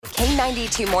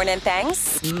K92 Morning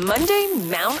Thangs Monday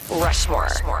Mount Rushmore.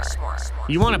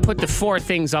 You want to put the 4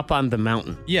 things up on the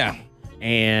mountain. Yeah.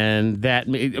 And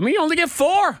you only get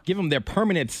 4. Give them their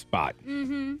permanent spot.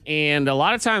 Mm-hmm. And a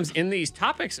lot of times in these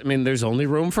topics, there's only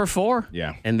room for 4.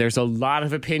 Yeah. And there's a lot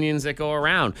of opinions that go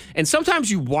around. And sometimes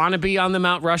you want to be on the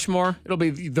Mount Rushmore. It'll be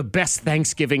the best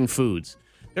Thanksgiving foods.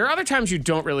 There are other times you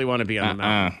don't really want to be on the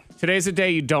mountain. Today's the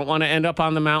day you don't want to end up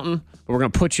on the mountain, but we're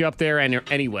going to put you up there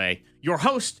anyway. Your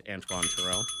host, Antoine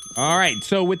Terrell. All right.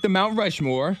 So with the Mount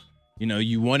Rushmore,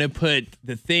 you want to put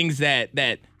the things that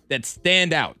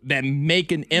stand out, that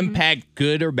make an impact,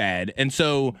 good or bad. And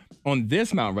so on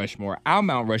this Mount Rushmore, our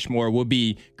Mount Rushmore will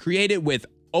be created with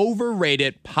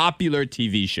overrated popular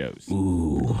TV shows.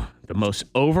 Ooh, the most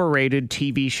overrated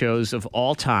TV shows of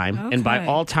all time. Okay. And by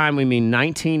all time, we mean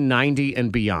 1990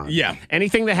 and beyond. Yeah.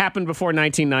 Anything that happened before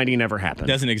 1990 never happened.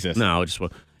 Doesn't exist. No, just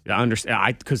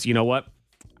understand. Because you know what?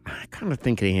 I kind of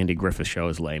think the Andy Griffith Show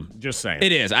is lame. Just saying.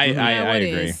 It is. I agree.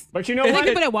 Is. But you know I what? think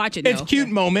people that watch it, It's though. cute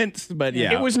moments, but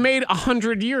yeah. It was made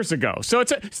 100 years ago. So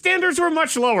standards were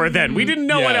much lower then. We didn't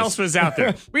know what else was out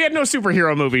there. We had no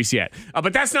superhero movies yet.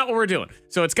 But that's not what we're doing.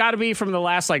 So it's got to be from the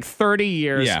last 30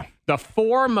 years. Yeah. The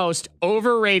 4 most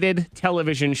overrated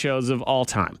television shows of all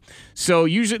time. So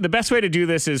usually the best way to do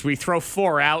this is we throw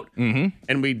 4 out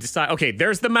and we decide, okay,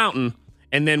 there's the mountain.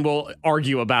 And then we'll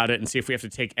argue about it and see if we have to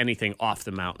take anything off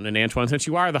the mountain. And Antoine, since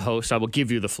you are the host, I will give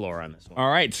you the floor on this one. All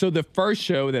right. So the first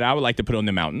show that I would like to put on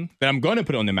the mountain, that I'm going to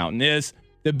put on the mountain, is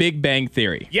The Big Bang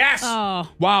Theory. Yes. Oh.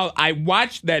 While I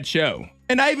watched that show,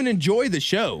 and I even enjoy the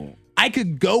show, I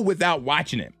could go without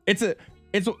watching it. It's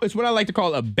what I like to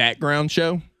call a background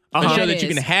show. A show that you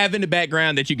can have in the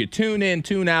background, that you can tune in,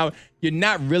 tune out. You're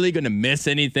not really going to miss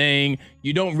anything.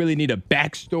 You don't really need a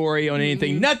backstory on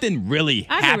anything. Nothing really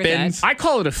happens. I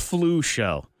call it a flu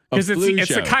show. Because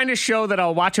it's the kind of show that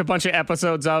I'll watch a bunch of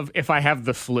episodes of if I have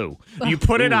the flu. You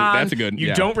put it on. That's a good.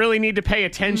 You don't really need to pay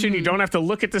attention. You don't have to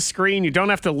look at the screen. You don't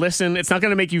have to listen. It's not going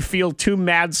to make you feel too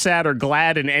mad, sad, or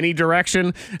glad in any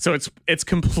direction. So it's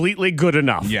completely good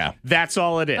enough. Yeah. That's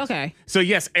all it is. Okay. So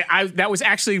yes, that was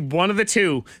actually one of the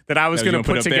 2 that I was going to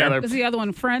put together. Is the other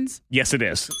one Friends? Yes, it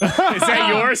is. Is that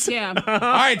yours? Yeah. All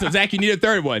right, so Zach, you need a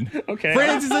third one. Okay.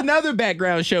 Friends is another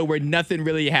background show where nothing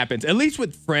really happens. At least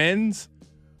with Friends,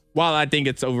 while I think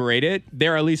it's overrated,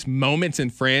 there are at least moments in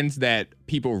Friends that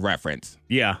people reference.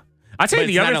 Yeah. I'll tell you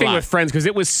the other thing with Friends, because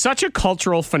it was such a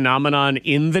cultural phenomenon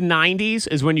in the 90s,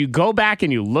 is when you go back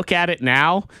and you look at it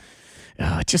now,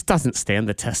 it just doesn't stand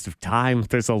the test of time.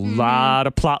 There's a lot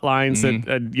of plot lines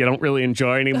that you don't really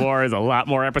enjoy anymore. There's a lot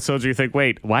more episodes where you think,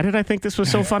 wait, why did I think this was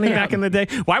so funny back in the day?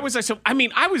 Why was I so...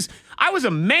 I was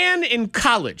a man in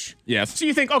college. Yes. So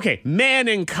you think, okay, man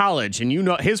in college, and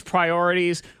his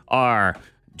priorities are...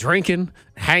 drinking,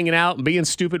 hanging out, and being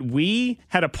stupid. We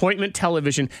had appointment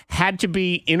television, had to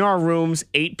be in our rooms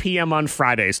 8 p.m. on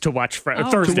Fridays to watch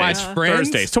Thursdays. To watch Friends?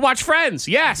 Thursdays. To watch Friends,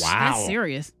 yes. Wow. That's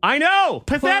serious. I know.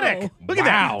 Pathetic. Whoa. Look at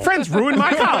that. Friends ruined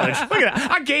my college. Look at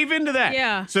that. I gave into that.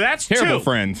 Yeah. So that's Terrible 2.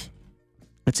 Friends.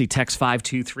 Let's see, text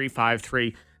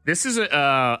 52353. This is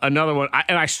another one,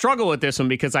 and I struggle with this one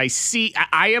because I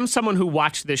am someone who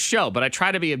watched this show, but I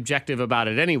try to be objective about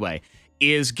it anyway.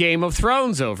 Is Game of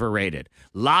Thrones overrated?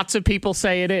 Lots of people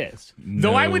say it is. No.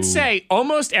 Though I would say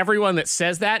almost everyone that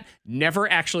says that never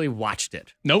actually watched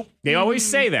it. Nope. They always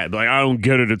say that. Like, I don't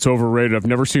get it. It's overrated. I've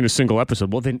never seen a single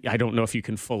episode. Well, then I don't know if you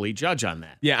can fully judge on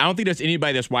that. Yeah, I don't think there's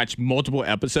anybody that's watched multiple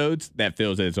episodes that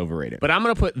feels that it's overrated. But I'm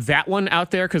going to put that one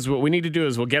out there because what we need to do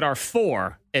is we'll get our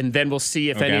 4, and then we'll see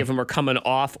if any of them are coming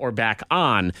off or back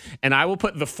on. And I will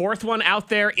put the 4th one out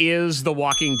there is The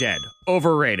Walking Dead.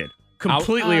 Overrated.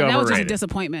 Completely overrated. That was just a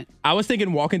disappointment. I was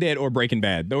thinking Walking Dead or Breaking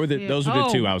Bad. Those were the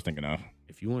 2 I was thinking of.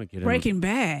 If you want to get Breaking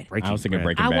Bad. I was thinking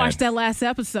Breaking Bad. I watched that last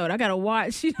episode. I got to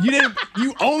watch. You didn't.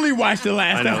 You only watched the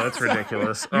last I know, episode. that's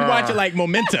ridiculous. You watch it like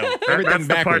Memento. Everything That's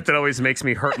the part backwards. that always makes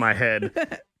me hurt my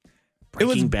head.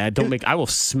 Breaking Bad. I will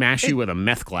smash you with a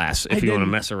meth glass if you want to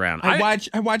mess around.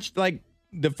 I watched like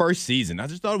the first season. I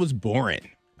just thought it was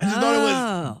boring. I just thought it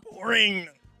was boring.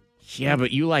 Yeah,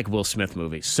 but you like Will Smith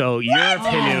movies, so your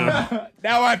opinion.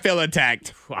 Now I feel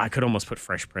attacked. I could almost put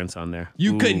Fresh Prince on there.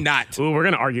 You could not. Ooh, we're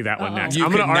gonna argue that one next. You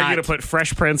I'm gonna could argue not. to put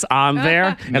Fresh Prince on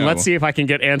there, and No. let's see if I can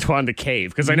get Antoine to cave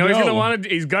because I know he's No.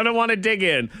 gonna want to dig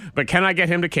in. But can I get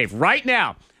him to cave right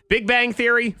now? Big Bang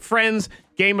Theory, Friends,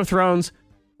 Game of Thrones,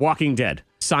 Walking Dead.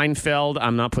 Seinfeld,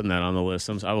 I'm not putting that on the list.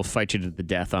 I will fight you to the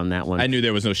death on that one. I knew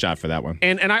there was no shot for that one.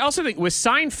 And I also think with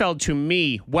Seinfeld, to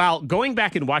me, while going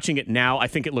back and watching it now, I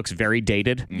think it looks very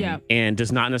dated and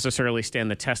does not necessarily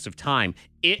stand the test of time.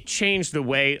 It changed the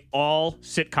way all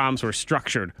sitcoms were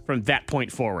structured from that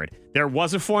point forward. There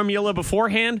was a formula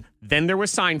beforehand, then there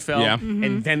was Seinfeld,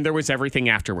 and then there was everything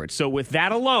afterwards. So with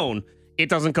that alone, it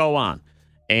doesn't go on.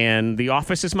 And The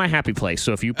Office is my happy place.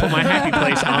 So if you put my happy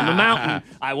place on the mountain,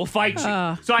 I will fight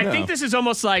you. So I think this is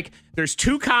almost like there's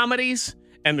two comedies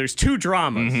and there's two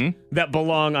dramas that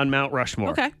belong on Mount Rushmore.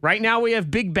 Okay. Right now we have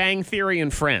Big Bang Theory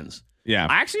and Friends. Yeah.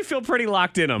 I actually feel pretty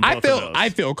locked in on both of those. I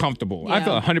feel comfortable. Yeah. I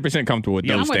feel 100% comfortable with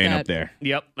those I'm with staying that. up there.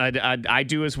 Yep, I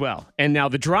do as well. And now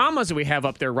the dramas that we have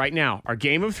up there right now are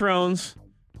Game of Thrones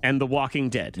and The Walking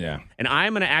Dead. Yeah. And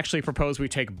I'm going to actually propose we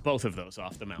take both of those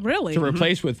off the mountain. Really? To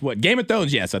replace with what? Game of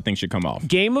Thrones, yes, I think should come off.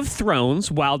 Game of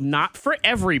Thrones, while not for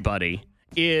everybody,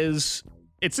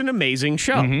 it's an amazing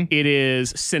show. It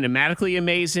is cinematically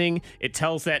amazing. It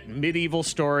tells that medieval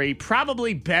story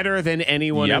probably better than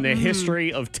anyone in the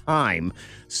history of time.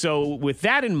 So with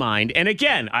that in mind, and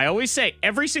again, I always say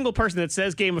every single person that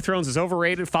says Game of Thrones is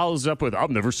overrated follows up with, I've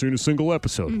never seen a single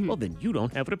episode. Well, then you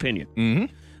don't have an opinion.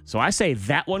 So I say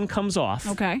that one comes off.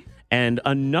 Okay. And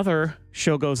another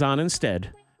show goes on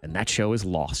instead, and that show is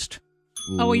Lost.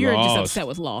 Oh, well, you're just Lost. upset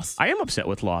with Lost. I am upset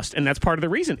with Lost, and that's part of the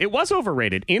reason. It was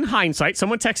overrated. In hindsight,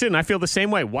 someone texted, and I feel the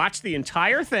same way. Watched the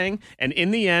entire thing, and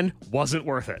in the end, wasn't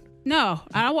worth it. No,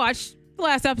 I watched the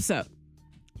last episode.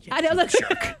 I don't look.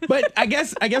 But I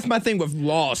guess my thing with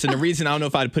Lost, and the reason I don't know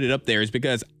if I'd put it up there is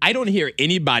because I don't hear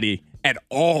anybody at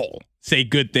all say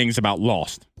good things about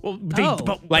Lost. Well,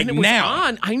 Oh. when it was now.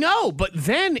 on, I know, but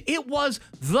then it was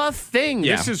the thing.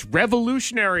 Yeah. This is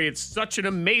revolutionary. It's such an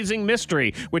amazing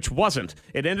mystery, which wasn't.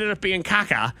 It ended up being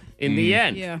caca in the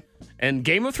end. Yeah. And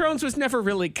Game of Thrones was never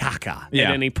really caca at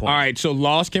any point. All right, so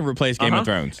Lost can replace Game of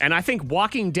Thrones. And I think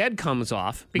Walking Dead comes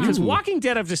off because Walking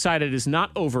Dead, I've decided, is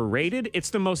not overrated. It's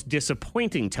the most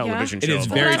disappointing television It show. is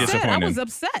of all very time. I disappointing. was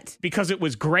upset. Because it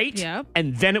was great, Yep.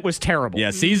 and then it was terrible. Yeah,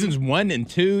 seasons 1 and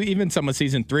 2, even some of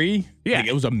season 3. Yeah. Like,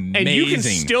 it was amazing. And you can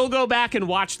still go back and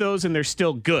watch those, and they're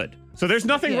still good. So there's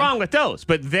nothing wrong with those.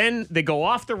 But then they go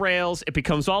off the rails. It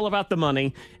becomes all about the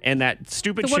money, and that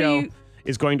stupid So what do show you-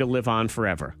 is going to live on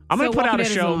forever. I'm So going to put out a Walking Dead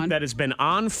is show on. that has been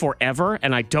on forever,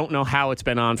 and I don't know how it's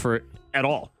been on for at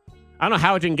all. I don't know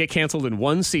how it didn't get canceled in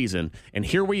one season, and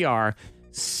here we are,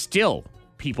 still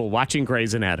people watching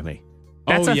Grey's Anatomy.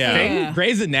 That's a thing. Yeah.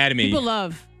 Grey's Anatomy. People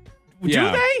love.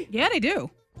 Yeah. Do they? Yeah, they do.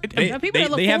 They, People that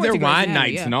look they have forward their to Grey's wine Anatomy,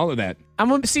 nights yeah. and all of that.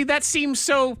 See, that seems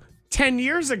so 10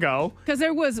 years ago. Because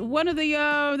there was one of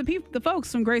the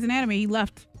folks from Grey's Anatomy. He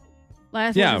left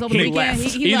last Yeah, over the he weekend. left.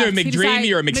 He Either left. He McDreamy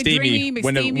decided- or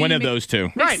McSteamy. One of those two.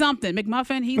 Mc something.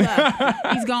 McMuffin. He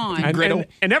left. He's gone.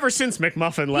 And ever since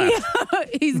McMuffin left,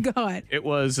 He's gone. it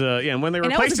was, and when they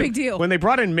And that replaced was a big him, deal. when they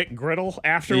brought in McGriddle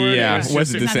afterward, Yeah, it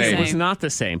wasn't the same. It was not the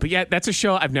same. But yeah, that's a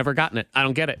show I've never gotten it. I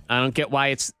don't get it. I don't get why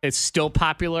it's still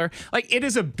popular. Like, it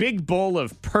is a big bowl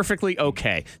of perfectly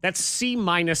okay. That's C-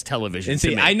 television. And to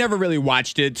see, me. I never really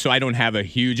watched it, so I don't have a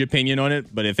huge opinion on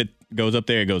it. But if it goes up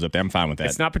there, it goes up there. I'm fine with that.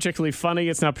 It's not particularly funny.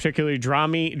 It's not particularly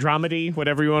dramedy,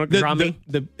 whatever you want to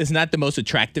dramedy. It's not the most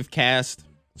attractive cast.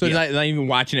 So it's not even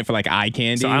watching it for like eye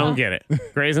candy. So I don't get it.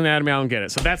 Grey's Anatomy, I don't get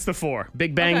it. So that's the 4.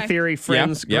 Big Bang Okay. Theory,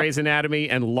 Friends, Yep. Grey's Anatomy,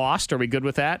 and Lost. Are we good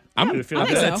with that? I Do we feel think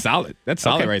good? that's solid. That's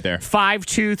solid right there.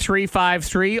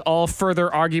 52353. All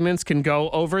further arguments can go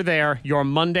over there. Your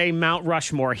Monday Mount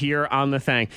Rushmore here on the thing.